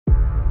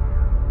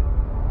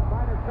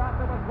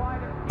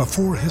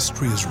Before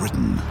history is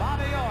written,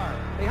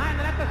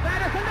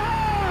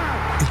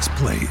 it's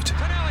played.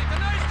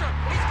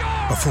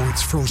 Before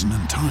it's frozen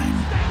in time,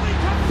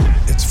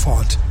 it's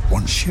fought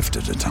one shift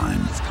at a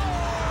time.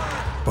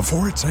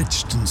 Before it's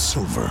etched in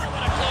silver,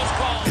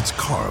 it's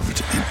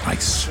carved in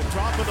ice.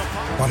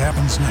 What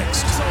happens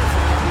next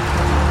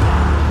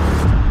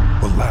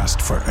will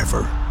last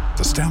forever.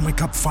 The Stanley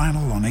Cup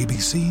Final on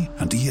ABC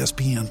and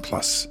ESPN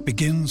Plus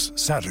begins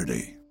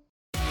Saturday.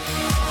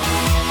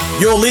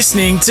 You're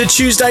listening to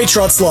Tuesday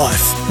Trots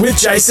Life with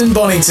Jason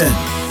Bonington.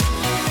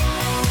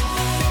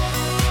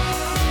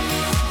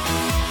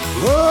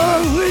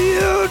 What will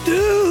you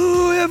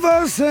do if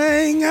I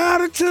sang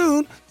out of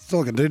tune? That's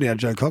all I can do now,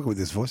 Joe Cocker, with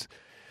this voice.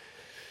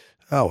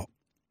 Oh,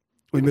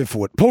 we move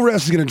forward. Paul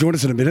Rouse is going to join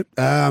us in a minute.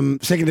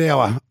 Second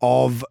hour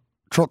of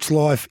Trots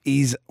Life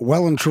is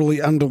well and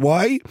truly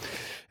underway.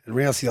 And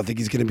Rousey, I think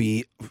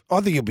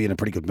he'll be in a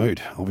pretty good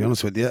mood, I'll be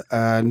honest with you.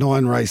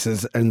 9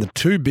 races, and the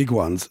 2 big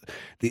ones,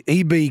 the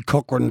EB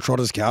Cochrane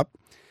Trotters Cup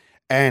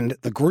and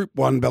the Group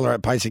 1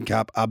 Ballarat Pacing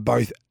Cup, are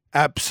both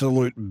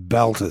absolute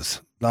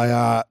belters. They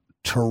are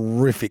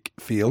terrific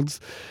fields.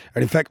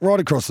 And in fact,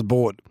 right across the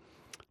board,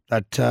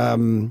 that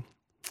the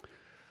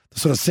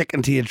sort of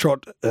second tier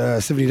trot,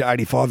 70 to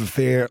 85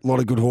 affair, a lot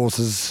of good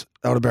horses,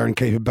 Aldebaran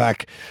Keeper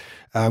back,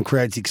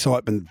 creates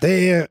excitement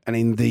there. And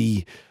in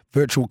the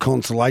virtual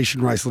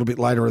consolation race a little bit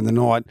later in the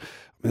night,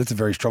 that's a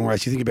very strong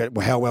race. You think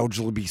about how well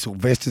Jillaby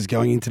Sylvester's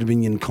going into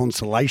Dominion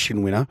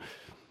consolation winner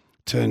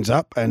turns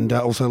up, and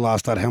also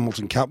last start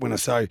Hamilton Cup winner.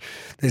 So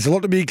there's a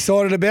lot to be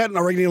excited about, and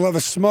I reckon he'll have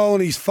a smile on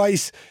his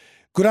face.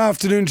 Good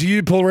afternoon to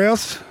you, Paul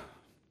Rouse.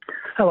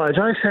 Hello,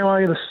 Jace. How are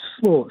you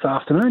this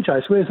afternoon,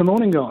 Jace? Where's the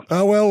morning gone?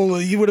 Oh,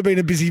 well, you would have been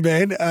a busy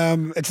man.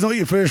 It's not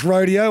your first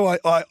rodeo.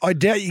 I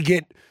doubt you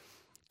get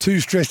too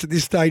stressed at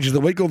this stage of the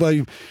week,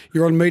 although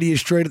you're on Media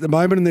Street at the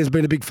moment and there's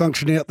been a big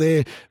function out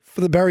there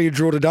for the barrier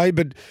draw today.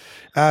 But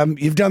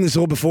you've done this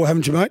all before,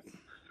 haven't you, mate?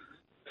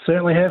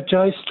 Certainly have,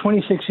 Jace.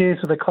 26 years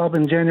for the club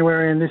in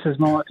January, and this is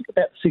my, I think,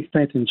 about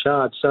 16th in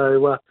charge.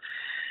 So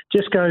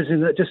just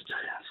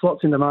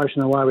slots into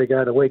motion, away we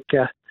go. The week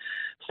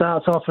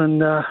starts off, and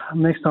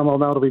next time I'll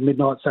know it'll be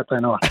midnight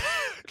Saturday night.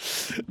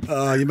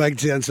 Oh, you make it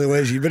sound so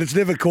easy, but it's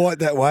never quite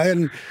that way.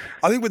 And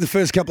I think with the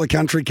first couple of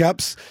country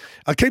cups,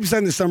 I keep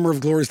saying the Summer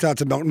of Glory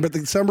starts at Melton, but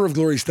the Summer of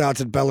Glory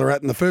starts at Ballarat,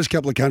 and the first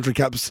couple of country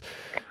cups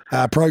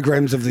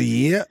programs of the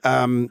year.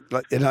 Can't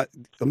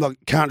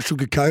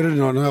sugarcoat it,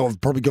 and I know I've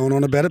probably gone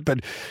on about it,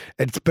 but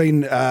it's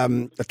been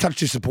a touch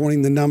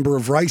disappointing, the number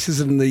of races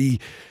and the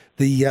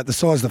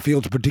size of the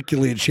fields,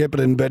 particularly at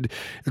Shepparton, but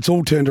it's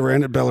all turned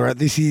around at Ballarat.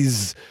 This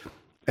is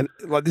an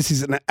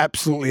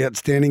absolutely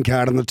outstanding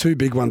card, and the 2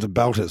 big ones are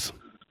belters.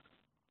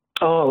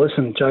 Oh,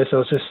 listen, Jace, I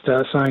was just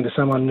saying to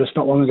someone just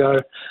not long ago,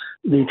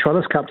 the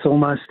Trotters Cup's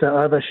almost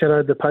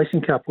overshadowed the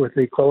Pacing Cup with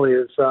the quality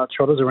of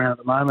trotters around at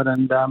the moment.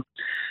 And,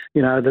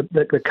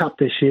 the Cup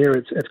this year,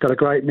 it's got a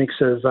great mix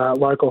of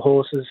local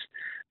horses,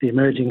 the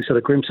emerging sort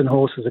of Grimson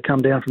horses that come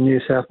down from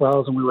New South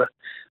Wales, and we were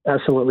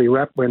absolutely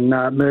wrapped when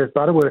Merv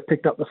Butterworth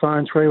picked up the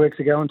phone 3 weeks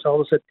ago and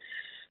told us that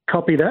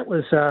Copy That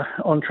was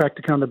on track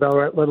to come to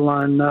Ballarat, let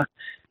alone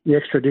the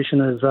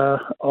extradition of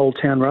Old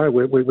Town Road.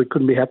 We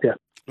couldn't be happier.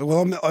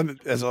 Well,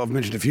 as I've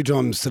mentioned a few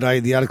times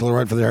today, the article I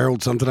wrote for the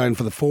Herald Sun today and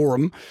for the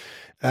Forum,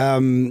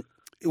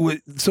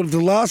 sort of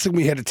the last thing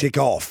we had to tick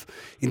off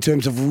in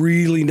terms of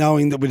really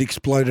knowing that we'd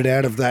exploded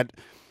out of that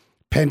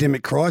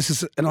pandemic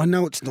crisis. And I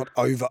know it's not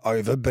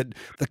over, but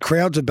the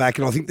crowds are back,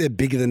 and I think they're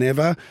bigger than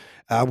ever.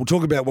 We'll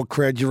talk about what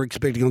crowd you're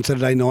expecting on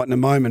Saturday night in a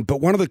moment.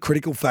 But one of the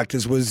critical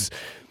factors was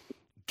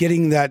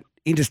getting that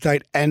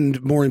interstate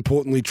and, more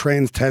importantly,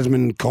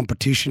 Trans-Tasman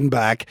competition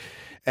back.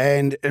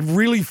 And it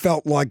really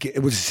felt like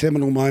it was a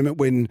seminal moment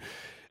when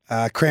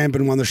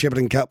Cranbourne won the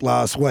Shepparton Cup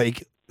last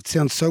week. It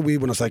sounds so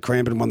weird when I say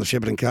Cranbourne won the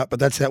Shepparton Cup, but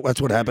that's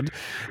what happened.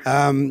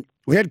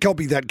 We had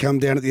Copy That come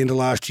down at the end of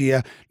last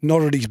year,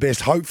 not at his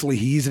best. Hopefully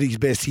he is at his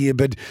best here,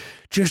 but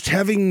just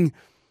having,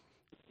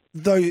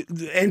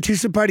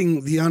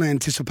 anticipating the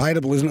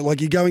unanticipatable, isn't it?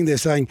 Like you're going there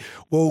saying,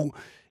 well,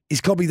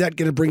 is Copy That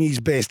going to bring his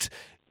best?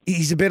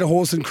 He's a better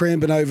horse than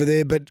Cranbourne over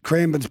there, but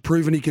Cranbourne's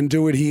proven he can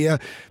do it here,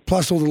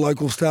 plus all the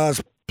local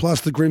stars,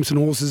 plus the Grimson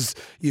horses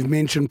you've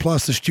mentioned,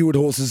 plus the Stewart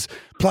horses,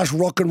 plus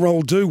Rock and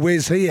Roll Do,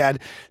 where's he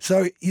at?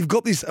 So you've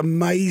got this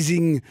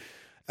amazing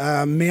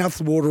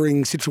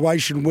mouth-watering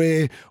situation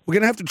where we're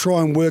going to have to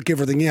try and work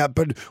everything out,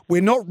 but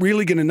we're not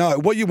really going to know.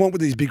 What you want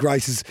with these big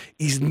races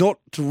is not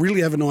to really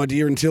have an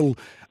idea until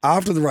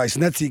after the race,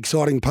 and that's the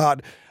exciting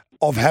part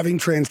of having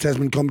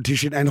Trans-Tasman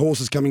competition and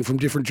horses coming from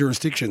different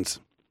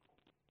jurisdictions.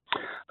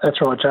 That's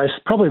right, Jace.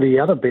 Probably the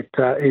other bit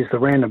is the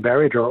random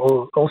barrier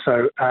draw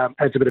also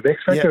adds a bit of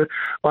X factor.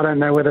 Yeah. I don't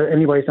know whether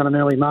anybody's done an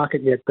early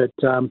market yet, but,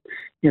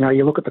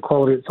 you look at the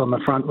quality that's on the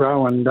front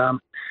row, and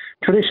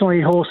traditionally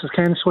horses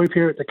can sweep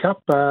here at the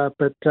Cup,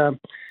 but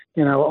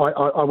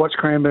I watched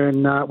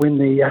Cranbourne win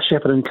the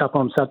Shepparton Cup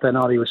on Saturday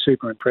night. He was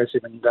super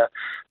impressive, and it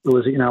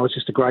was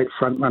just a great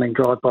front-running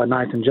drive by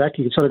Nathan Jack.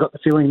 You sort of got the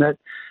feeling that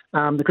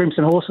The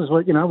Grimston horses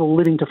were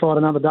living to fight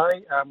another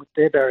day with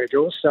their barrier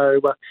draws, so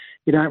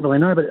you don't really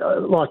know.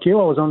 But like you,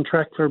 I was on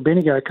track for a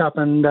Bendigo Cup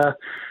and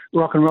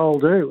Rock and Roll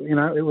Do.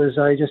 It was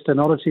just an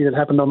oddity that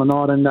happened on the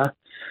night, and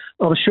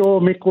I'm sure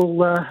Mick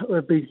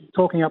will be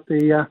talking up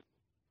the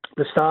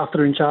staff that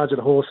are in charge of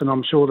the horse, and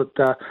I'm sure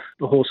that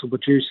the horse will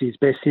produce his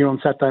best here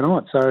on Saturday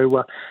night.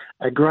 So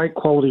a great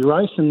quality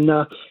race, and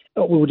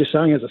we were just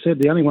saying, as I said,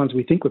 the only ones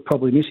we think we're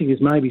probably missing is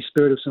maybe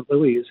Spirit of St.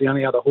 Louis is the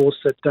only other horse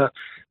that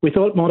we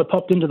thought might have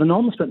popped into the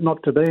noms, but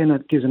not to be, and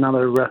it gives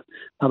another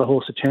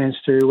horse a chance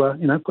to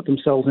put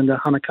themselves into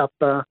Hunter Cup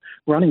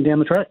running down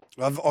the track.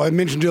 I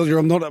mentioned earlier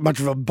I'm not much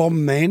of a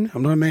bomb man.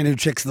 I'm not a man who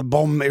checks the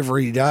bomb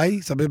every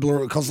day. Some people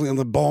are constantly on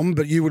the bomb,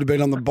 but you would have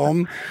been on the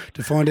bomb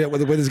to find out what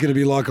the weather's going to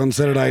be like on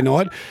Saturday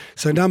night.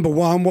 So number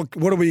one, what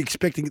are we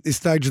expecting at this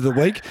stage of the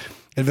week?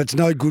 And if it's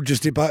no good,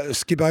 just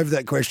skip over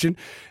that question.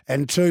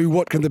 And two,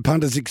 what can the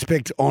punters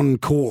expect on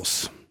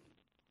course?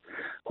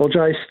 Well,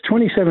 Jace,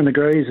 27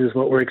 degrees is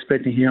what we're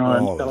expecting here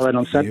on Ballarat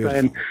on Saturday. Beautiful.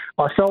 And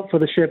I felt for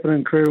the Shepparton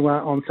and crew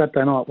on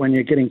Saturday night when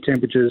you're getting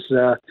temperatures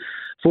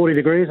 40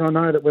 degrees. I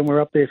know that when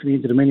we're up there for the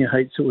Inter-Dominion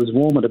heats, it was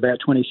warm at about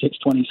 26,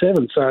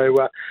 27. So,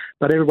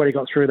 but everybody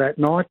got through that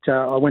night.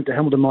 I went to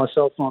Hamilton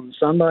myself on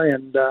Sunday,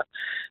 and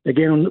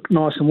again,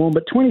 nice and warm.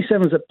 But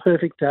 27 is a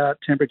perfect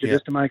temperature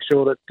just to make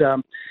sure that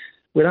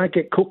we don't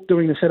get cooked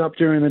doing the setup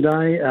during the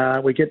day.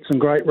 We get some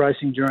great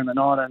racing during the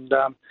night, and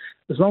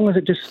as long as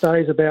it just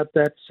stays about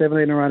that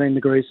 17 or 18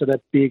 degrees, so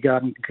that beer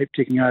garden can keep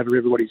ticking over,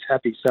 everybody's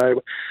happy.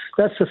 So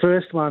that's the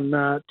first one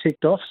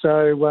ticked off.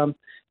 So,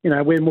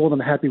 we're more than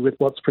happy with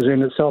what's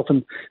presented itself.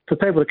 And for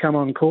people to come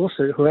on course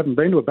who haven't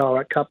been to a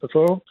Ballarat Cup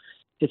before,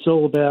 it's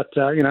all about,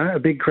 a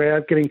big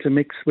crowd getting to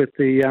mix with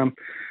the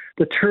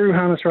true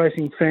harness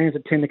racing fans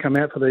that tend to come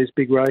out for these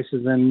big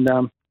races. And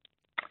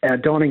our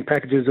dining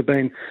packages have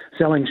been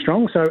selling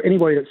strong. So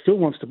anybody that still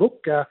wants to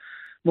book,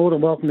 more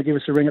than welcome to give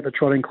us a ring at the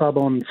Trotting Club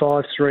on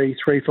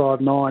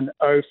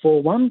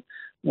 53359041.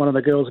 One of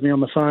the girls will be on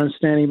the phone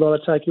standing by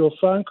to take your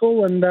phone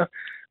call. And, of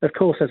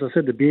course, as I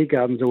said, the beer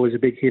garden's always a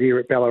big hit here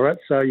at Ballarat.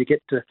 So you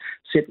get to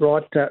sit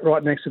right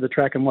next to the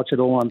track and watch it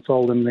all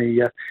unfold in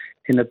the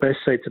best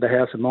seats of the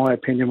house, in my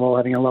opinion, while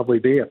having a lovely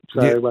beer.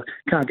 So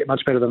can't get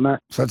much better than that.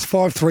 So it's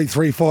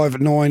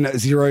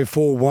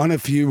 53359041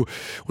 if you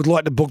would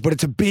like to book. But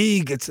it's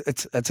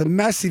it's a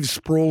massive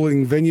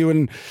sprawling venue,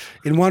 and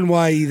in one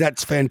way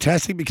that's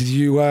fantastic because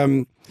you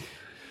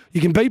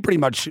can be pretty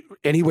much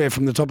anywhere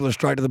from the top of the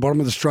straight to the bottom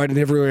of the straight and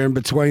everywhere in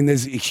between.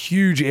 There's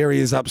huge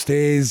areas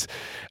upstairs.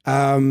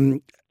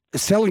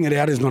 Selling it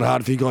out is not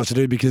hard for you guys to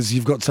do because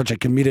you've got such a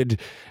committed,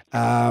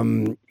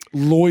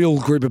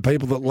 loyal group of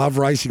people that love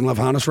racing, love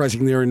harness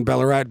racing there in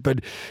Ballarat. But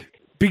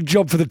big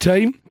job for the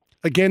team.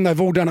 Again, they've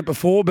all done it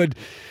before, but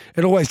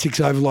it always ticks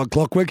over like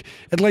clockwork.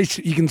 At least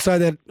you can say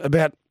that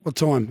about what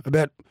time?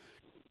 About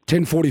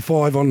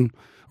 10:45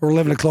 or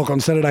 11 o'clock on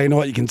Saturday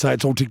night, you can say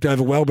it's all ticked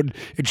over well, but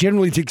it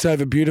generally ticks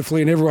over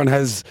beautifully and everyone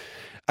has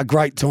a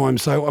great time.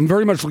 So I'm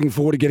very much looking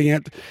forward to getting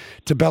out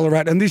to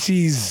Ballarat. And this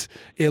is,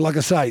 like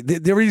I say,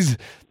 there's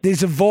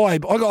a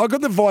vibe. I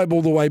got the vibe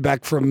all the way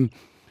back from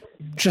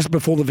just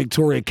before the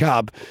Victoria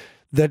Cup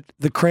that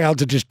the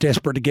crowds are just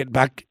desperate to get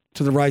back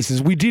to the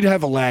races. We did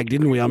have a lag,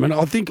 didn't we? I mean,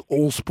 I think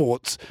all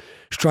sports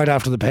straight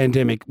after the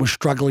pandemic were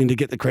struggling to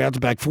get the crowds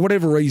back. For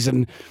whatever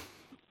reason,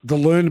 the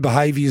learned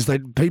behaviours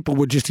that people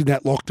were just in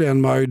that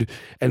lockdown mode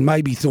and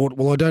maybe thought,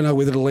 well, I don't know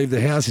whether to leave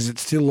the house. Is it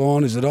still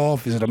on? Is it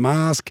off? Is it a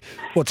mask?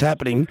 What's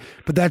happening?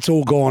 But that's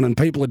all gone and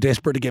people are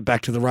desperate to get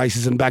back to the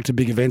races and back to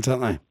big events,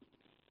 aren't they?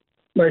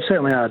 They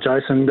certainly are,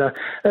 Jason.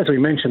 As we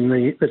mentioned,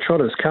 the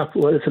Trotters Cup,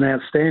 it's an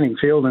outstanding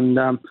field and,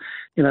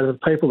 the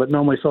people that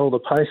normally follow the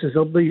paces,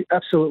 they'll be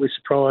absolutely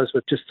surprised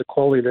with just the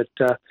quality that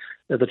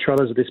the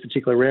Trotters of this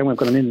particular round. We've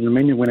got an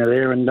Inter-Dominion winner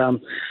there and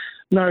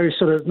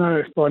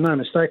by no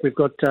mistake, we've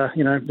got,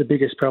 the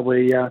biggest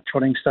probably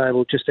trotting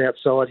stable just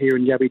outside here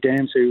in Yabby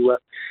Dams who,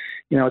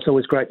 it's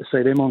always great to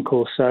see them on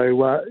course.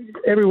 So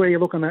everywhere you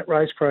look on that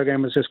race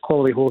program, there's just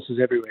quality horses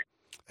everywhere.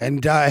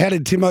 And how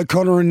did Tim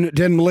O'Connor and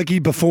Dan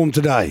Malecki perform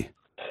today?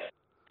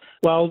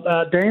 Well,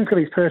 Dan's got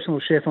his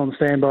personal chef on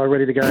standby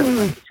ready to go to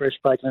make the fresh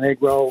bacon and egg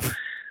roll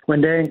when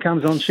Dan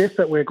comes on shift,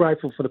 but we're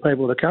grateful for the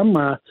people to come.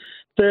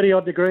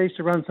 30-odd degrees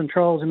to run some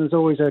trials in is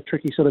always a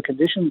tricky sort of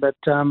condition, but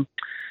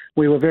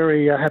we were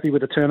very happy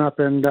with the turn-up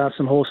and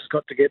some horses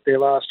got to get their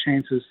last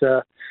chances,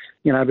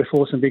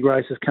 before some big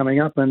races coming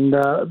up. And, it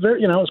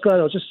was great.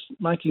 I was just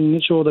making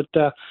sure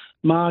that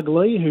Marg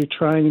Lee, who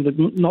trained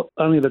not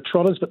only the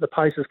Trotters but the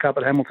Pacers Cup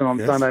at Hamilton on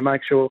Sunday,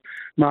 make sure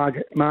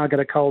Marg had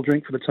a cold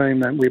drink for the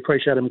team. And we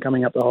appreciate him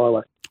coming up the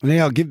highway.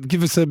 Now,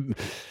 give us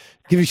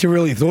your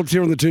early thoughts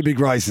here on the two big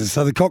races.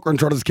 So the Cochrane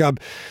Trotters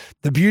Cup,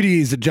 the beauty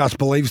is that Just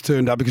Believe's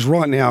turned up because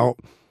right now,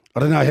 I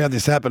don't know how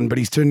this happened, but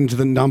he's turned into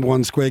the number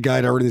one square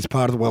gator in this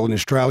part of the world, in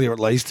Australia at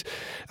least,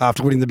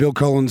 after winning the Bill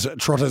Collins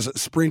Trotters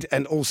Sprint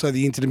and also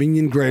the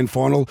Inter-Dominion Grand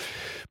Final.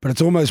 But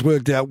it's almost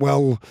worked out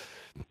well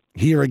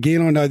here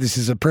again. I know this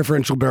is a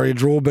preferential barrier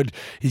draw, but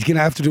he's going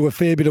to have to do a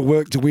fair bit of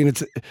work to win.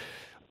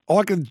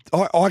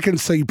 I can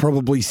see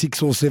probably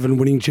 6 or 7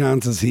 winning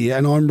chances here,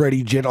 and I'm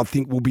ready. Jet, I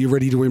think, will be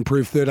ready to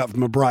improve third up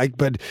from a break.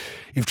 But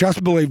if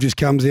Just Believe just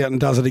comes out and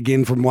does it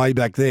again from way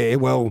back there,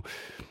 well,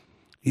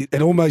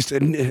 it almost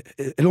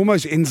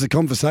ends the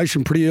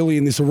conversation pretty early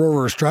in this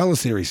Aurora Australia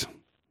series.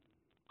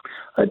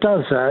 It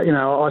does.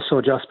 I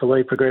saw Just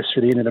Believe progress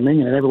through the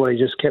Inter-Dominion, and everybody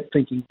just kept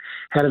thinking,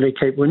 how did he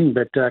keep winning?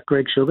 But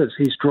Greg Sugars,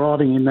 his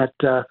driving in that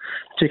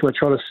particular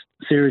Trotter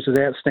series was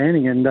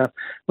outstanding. And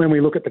when we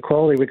look at the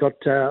quality, we got,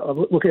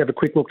 looking at a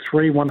quick look,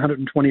 3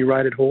 120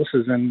 rated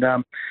horses. And,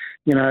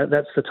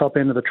 that's the top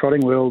end of the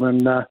trotting world.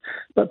 And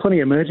but plenty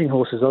of emerging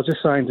horses. I was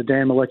just saying to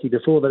Dan Malecki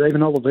before that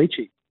even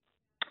Olivici,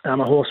 a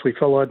horse we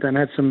followed and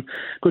had some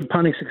good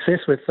punting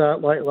success with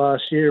late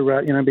last year.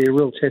 Be a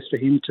real test for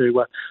him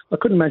to. I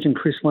couldn't imagine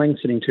Chris Lang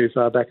sitting too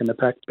far back in the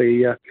pack,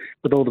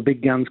 with all the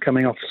big guns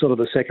coming off sort of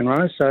the second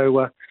row.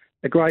 So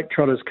a great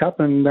Trotters Cup,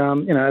 and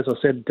as I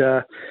said,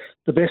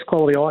 the best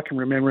quality I can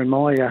remember in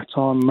my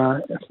time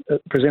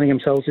presenting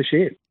themselves this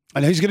year.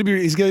 And who's going to be?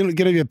 Is going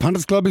to be a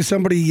punters club? Is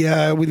somebody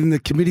within the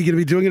committee going to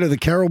be doing it? Are the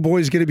Carroll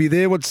boys going to be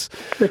there?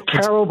 The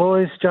Carroll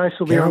boys? Jace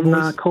will be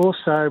on course.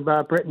 So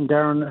Brett and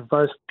Darren have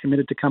both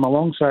committed to come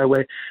along. So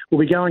we'll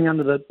be going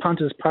under the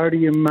punters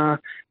podium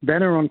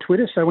banner on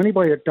Twitter. So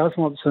anybody that does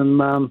want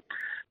some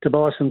to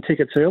buy some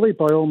tickets early,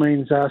 by all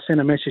means,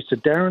 send a message to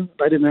Darren.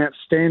 They did an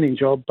outstanding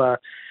job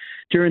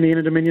during the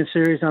Inter-Dominion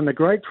series under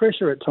great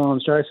pressure at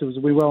times, Jace,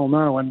 as we well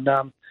know, and.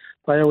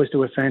 They always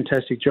do a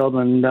fantastic job,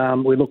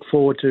 and we look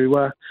forward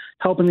to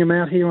helping them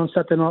out here on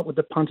Saturday night with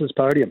the punters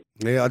podium.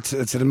 Yeah,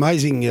 it's an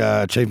amazing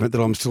achievement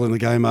that I'm still in the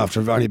game after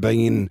only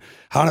being in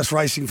harness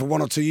racing for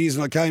 1 or 2 years,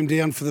 and I came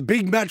down for the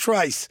big match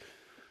race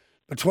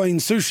between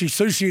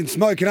Sushi and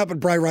Smoking up at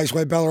Bray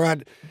Raceway,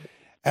 Ballarat,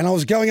 and I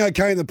was going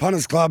okay in the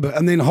punters club,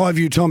 and then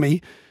Highview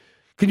Tommy.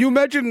 Can you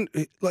imagine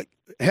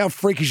how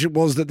freakish it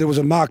was that there was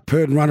a Mark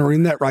Purdon runner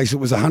in that race? It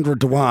was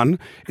 100-1,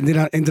 and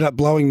then ended up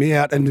blowing me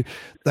out, and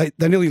they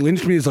nearly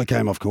lynched me as I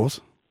came off course.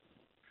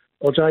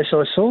 Well, Jay,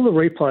 so I saw the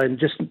replay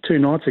just 2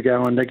 nights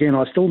ago, and again,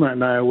 I still don't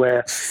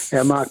know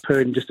how Mark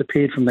Purdon just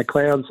appeared from the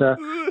clouds. I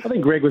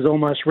think Greg was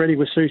almost ready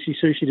with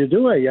Sushi to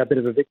do a bit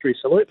of a victory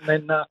salute,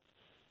 and then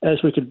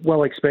as we could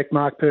well expect,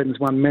 Mark Purdon's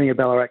won many a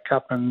Ballarat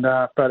Cup,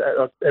 but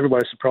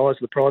everybody's surprised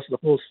at the price of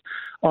the horse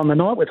on the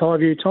night with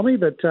Highview Tommy,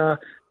 but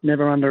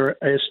never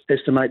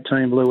underestimate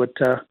Team Blue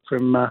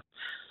from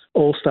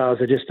All-Stars.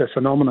 They're just a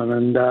phenomenon.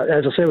 And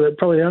as I said, we're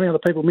probably the only other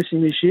people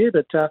missing this year,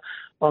 but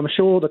I'm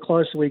sure the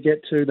closer we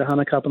get to the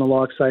Hunter Cup and the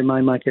likes, they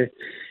may make a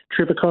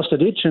trip across the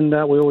ditch, and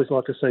we always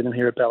like to see them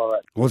here at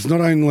Ballarat. Well, it's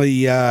not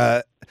only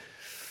the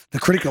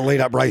critical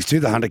lead-up race to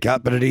the Hunter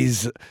Cup, but it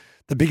is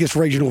the biggest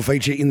regional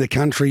feature in the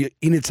country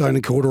in its own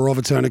accord or of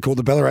its own accord,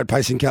 the Ballarat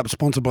Pacing Cup,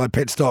 sponsored by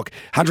Petstock,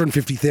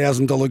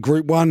 $150,000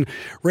 Group 1.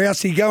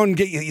 Rousey, go and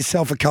get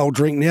yourself a cold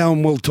drink now,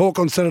 and we'll talk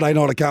on Saturday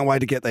night. I can't wait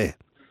to get there.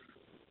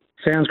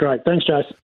 Sounds great. Thanks, Jace.